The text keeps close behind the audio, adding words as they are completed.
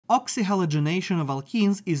Oxyhalogenation of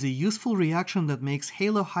alkenes is a useful reaction that makes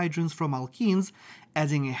halohydrins from alkenes,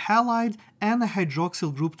 adding a halide and a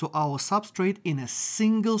hydroxyl group to our substrate in a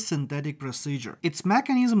single synthetic procedure. Its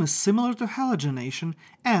mechanism is similar to halogenation,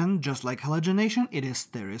 and just like halogenation, it is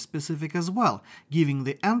stereospecific as well, giving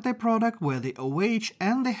the antiproduct where the OH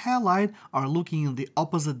and the halide are looking in the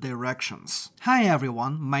opposite directions. Hi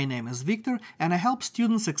everyone, my name is Victor, and I help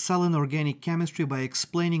students excel in organic chemistry by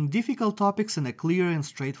explaining difficult topics in a clear and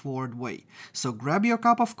straightforward way. So grab your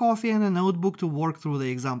cup of coffee and a notebook to work through the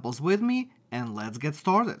examples with me, and let's get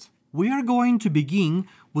started. We are going to begin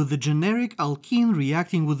with the generic alkene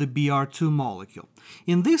reacting with the Br2 molecule.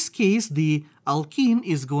 In this case, the alkene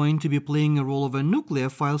is going to be playing a role of a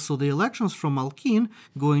nucleophile, so the electrons from alkene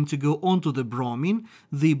going to go onto the bromine,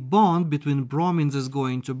 the bond between bromines is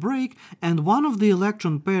going to break, and one of the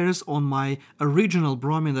electron pairs on my original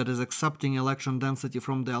bromine that is accepting electron density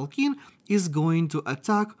from the alkene is going to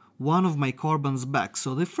attack one of my carbons back.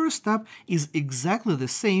 So the first step is exactly the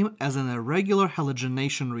same as in a regular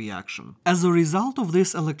halogenation reaction. As a result of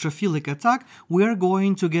this electrophilic attack, we are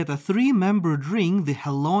going to get a three-membered ring, the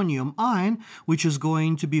halonium ion, which is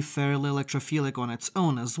going to be fairly electrophilic on its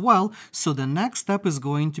own as well. So the next step is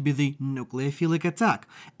going to be the nucleophilic attack.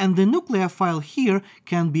 And the nucleophile here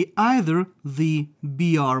can be either the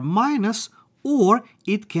Br- or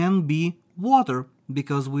it can be water,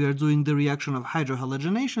 because we are doing the reaction of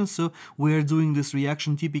hydrohalogenation, so we are doing this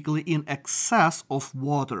reaction typically in excess of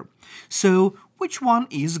water. So which one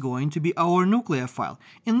is going to be our nucleophile?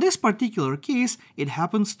 In this particular case, it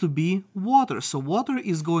happens to be water. So water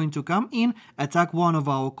is going to come in, attack one of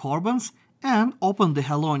our carbons, and open the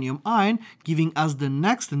halonium ion, giving us the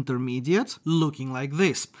next intermediate looking like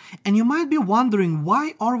this. And you might be wondering,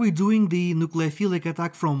 why are we doing the nucleophilic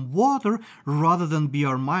attack from water rather than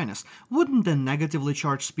Br-? Wouldn't a negatively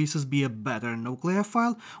charged species be a better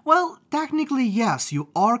nucleophile? Well, technically yes, you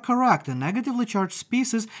are correct. A negatively charged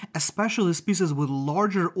species, especially species with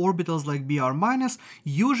larger orbitals like Br-,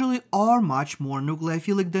 usually are much more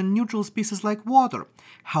nucleophilic than neutral species like water.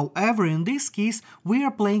 However, in this case, we are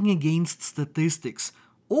playing against statistics.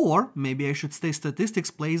 Or maybe I should say statistics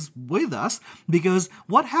plays with us, because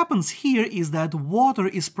what happens here is that water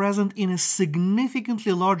is present in a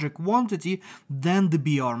significantly larger quantity than the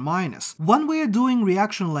Br-. When we are doing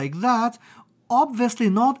reaction like that, obviously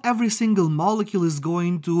not every single molecule is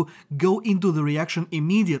going to go into the reaction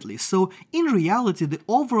immediately. So in reality, the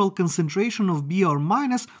overall concentration of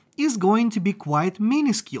Br- is going to be quite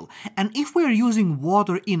minuscule. And if we are using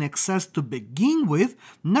water in excess to begin with,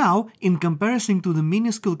 now, in comparison to the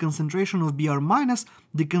minuscule concentration of Br-,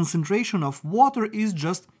 the concentration of water is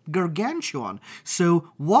just gargantuan.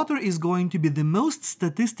 So water is going to be the most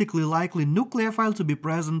statistically likely nucleophile to be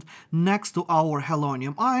present next to our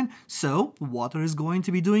halonium ion, so water is going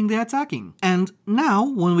to be doing the attacking. And now,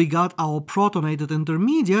 when we got our protonated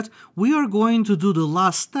intermediate, we are going to do the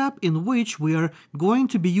last step, in which we are going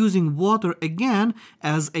to be using water again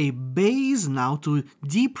as a base now to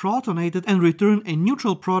deprotonate it and return a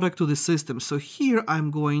neutral product to the system. So here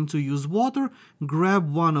I'm going to use water,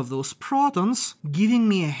 grab one of those protons, giving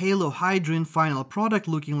me a halohydrin final product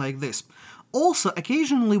looking like this. Also,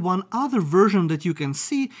 occasionally one other version that you can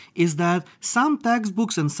see is that some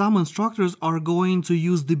textbooks and some instructors are going to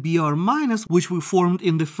use the Br-, which we formed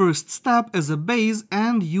in the first step, as a base,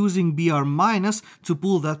 and using Br- to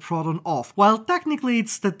pull that proton off. While technically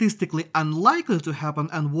it's statistically unlikely to happen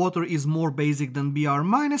and water is more basic than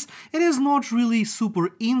Br-, it is not really super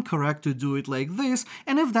incorrect to do it like this,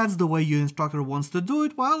 and if that's the way your instructor wants to do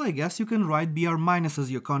it, well, I guess you can write Br-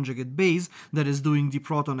 as your conjugate base that is doing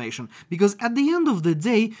deprotonation, because at the end of the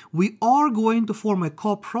day, we are going to form a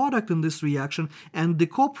coproduct in this reaction, and the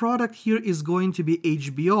coproduct here is going to be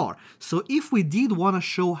HBr. So if we did want to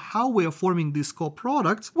show how we are forming these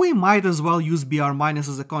coproducts, we might as well use Br-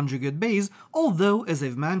 as a conjugate base, although, as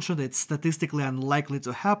I've mentioned, it's statistically unlikely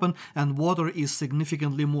to happen, and water is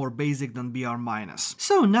significantly more basic than Br-.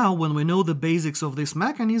 So now, when we know the basics of this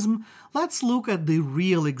mechanism, let's look at the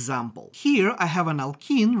real example. Here I have an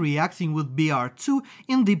alkene reacting with Br2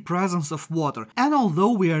 in the presence of water, and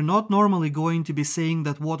although we are not normally going to be saying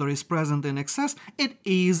that water is present in excess, it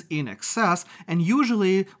is in excess, and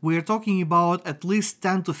usually we are talking about at least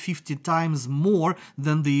 10 to 50 times more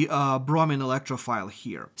than the bromine electrophile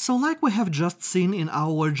here. So like we have just seen in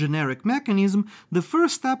our generic mechanism, the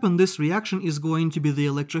first step in this reaction is going to be the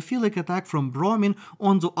electrophilic attack from bromine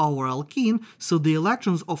onto our alkene, so the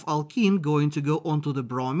electrons of alkene going to go onto the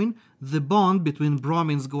bromine, the bond between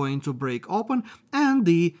bromines going to break open, and and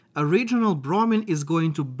the original bromine is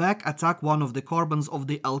going to back attack one of the carbons of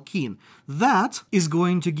the alkene. That is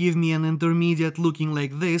going to give me an intermediate looking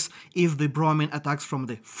like this if the bromine attacks from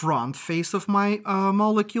the front face of my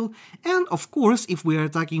molecule, and of course if we are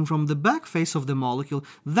attacking from the back face of the molecule,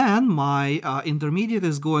 then my intermediate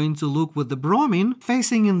is going to look with the bromine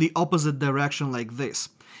facing in the opposite direction like this.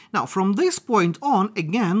 Now, from this point on,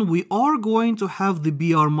 again, we are going to have the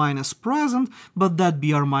Br- present, but that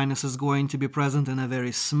Br- is going to be present in a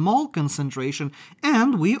very small concentration,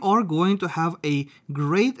 and we are going to have a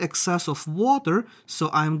great excess of water, so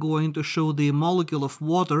I'm going to show the molecule of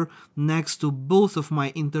water next to both of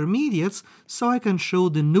my intermediates, so I can show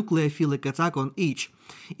the nucleophilic attack on each.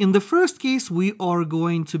 In the first case, we are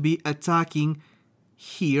going to be attacking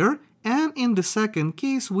here, and in the second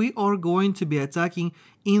case, we are going to be attacking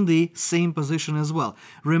in the same position as well.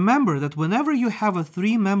 Remember that whenever you have a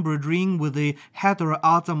three-membered ring with a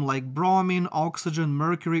heteroatom like bromine, oxygen,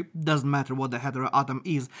 mercury, doesn't matter what the heteroatom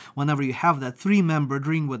is, whenever you have that three-membered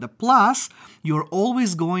ring with a plus, you're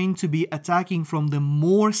always going to be attacking from the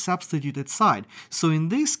more substituted side. So in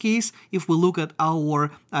this case, if we look at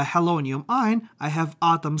our halonium ion, I have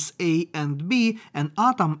atoms A and B, and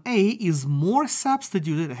atom A is more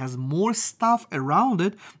substituted, it has more stuff around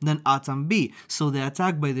it than atom B. So the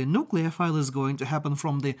attack by the nucleophile is going to happen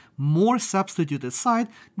from the more substituted side,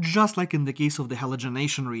 just like in the case of the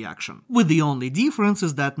halogenation reaction. With the only difference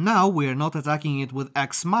is that now we are not attacking it with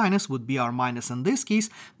X-, with Br- in this case,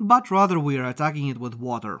 but rather we are attacking it with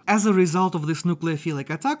water. As a result of this nucleophilic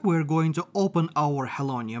attack, we are going to open our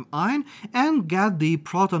halonium ion and get the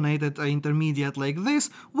protonated intermediate like this,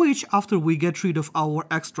 which after we get rid of our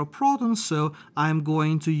extra protons, so I'm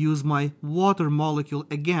going to use my water molecule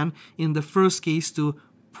again in the first case to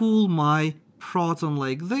pull my proton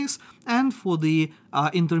like this, and for the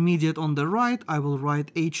intermediate on the right, I will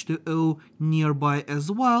write H2O nearby as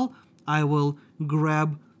well. I will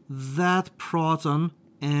grab that proton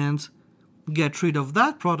and get rid of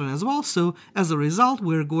that proton as well, so as a result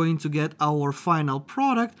we're going to get our final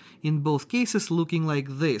product in both cases looking like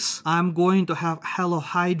this. I'm going to have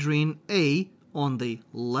halohydrin A on the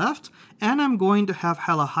left, and I'm going to have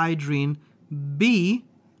halohydrin B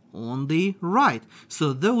on the right.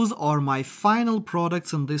 So those are my final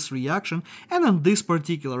products in this reaction, and in this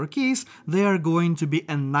particular case they are going to be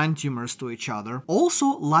enantiomers to each other. Also,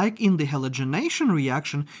 like in the halogenation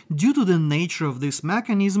reaction, due to the nature of this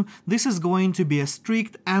mechanism, this is going to be a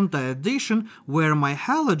strict anti-addition where my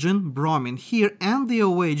halogen, bromine here, and the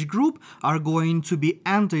OH group are going to be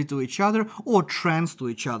anti to each other or trans to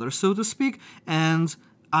each other, so to speak, and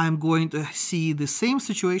I'm going to see the same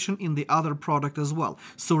situation in the other product as well.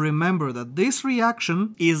 So remember that this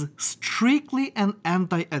reaction is strictly an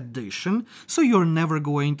anti-addition, so you're never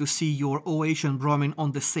going to see your OH and bromine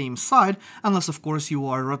on the same side, unless of course you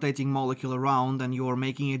are rotating molecule around and you're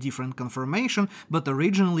making a different conformation, but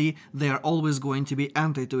originally they are always going to be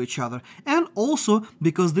anti to each other. And also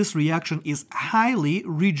because this reaction is highly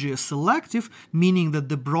regioselective, meaning that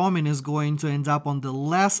the bromine is going to end up on the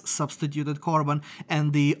less substituted carbon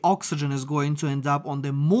and the oxygen is going to end up on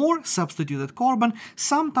the more substituted carbon.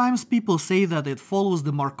 Sometimes people say that it follows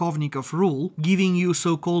the Markovnikov rule, giving you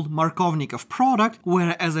so-called Markovnikov product,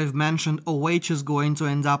 where, as I've mentioned, OH is going to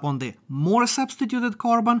end up on the more substituted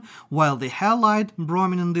carbon, while the halide,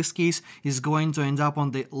 bromine in this case, is going to end up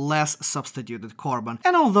on the less substituted carbon.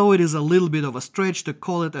 And although it is a little bit of a stretch to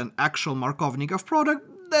call it an actual Markovnikov product,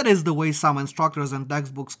 that is the way some instructors and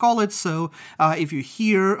textbooks call it, so if you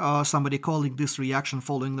hear somebody calling this reaction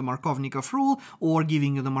following the Markovnikov rule or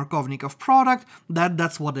giving you the Markovnikov product,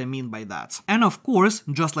 that's what I mean by that. And of course,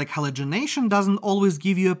 just like halogenation doesn't always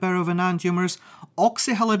give you a pair of enantiomers,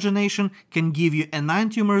 oxyhalogenation can give you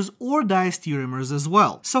enantiomers or diastereomers as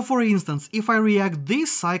well. So for instance, if I react this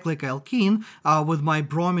cyclic alkene with my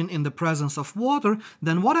bromine in the presence of water,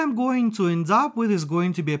 then what I'm going to end up with is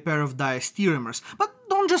going to be a pair of diastereomers. But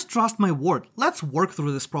don't just trust my word, let's work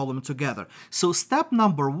through this problem together. So step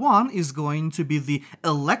number 1 is going to be the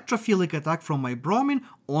electrophilic attack from my bromine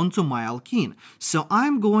onto my alkene. So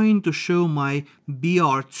I'm going to show my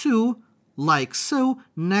Br2 like so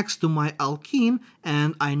next to my alkene,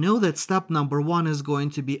 and I know that step number 1 is going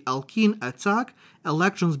to be alkene attack,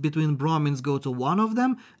 electrons between bromines go to one of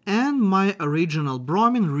them, and my original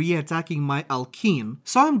bromine re-attacking my alkene.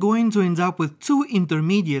 So I'm going to end up with two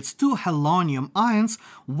intermediates, two halonium ions,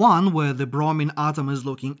 one where the bromine atom is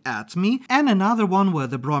looking at me, and another one where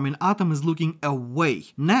the bromine atom is looking away.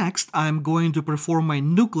 Next, I'm going to perform my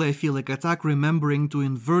nucleophilic attack, remembering to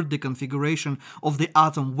invert the configuration of the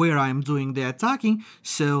atom where I'm doing the attacking.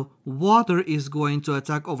 So water is going to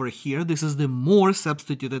attack over here, this is the more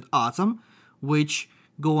substituted atom, which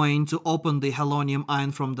going to open the halonium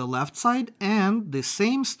ion from the left side, and the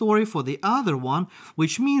same story for the other one,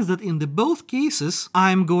 which means that in the both cases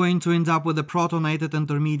I'm going to end up with a protonated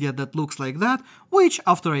intermediate that looks like that, which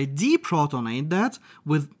after I deprotonate that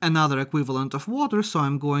with another equivalent of water, so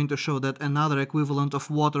I'm going to show that another equivalent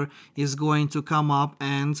of water is going to come up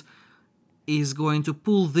and is going to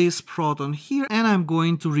pull this proton here, and I'm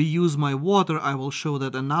going to reuse my water. I will show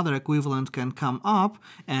that another equivalent can come up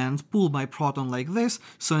and pull my proton like this.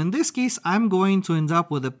 So in this case, I'm going to end up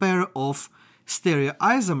with a pair of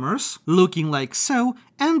stereoisomers looking like so,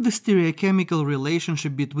 and the stereochemical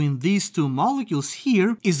relationship between these two molecules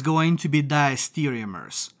here is going to be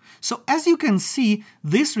diastereomers. So as you can see,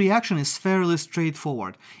 this reaction is fairly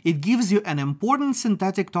straightforward. It gives you an important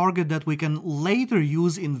synthetic target that we can later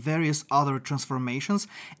use in various other transformations,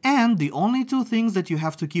 and the only two things that you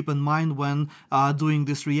have to keep in mind when doing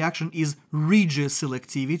this reaction is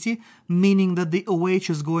regioselectivity, meaning that the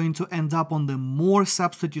OH is going to end up on the more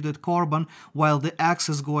substituted carbon, while the X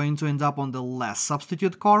is going to end up on the less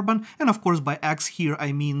substituted carbon, and of course by X here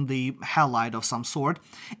I mean the halide of some sort.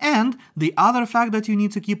 And the other fact that you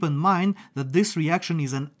need to keep in mind that this reaction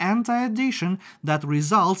is an anti-addition that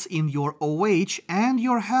results in your OH and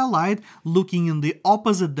your halide looking in the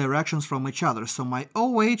opposite directions from each other. So my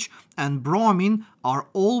OH and bromine are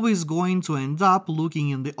always going to end up looking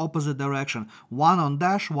in the opposite direction, one on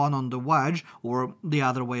dash, one on the wedge, or the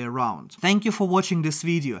other way around. Thank you for watching this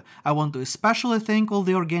video. I want to especially thank all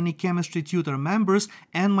the Organic Chemistry Tutor members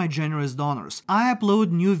and my generous donors. I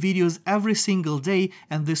upload new videos every single day,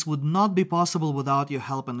 and this would not be possible without your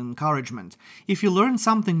help and encouragement. If you learned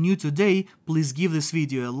something new today, please give this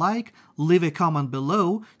video a like, leave a comment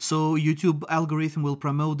below so YouTube algorithm will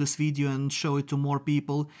promote this video and show it to more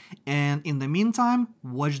people. And in the meantime,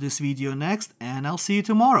 watch this video next, and I'll see you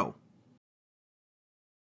tomorrow.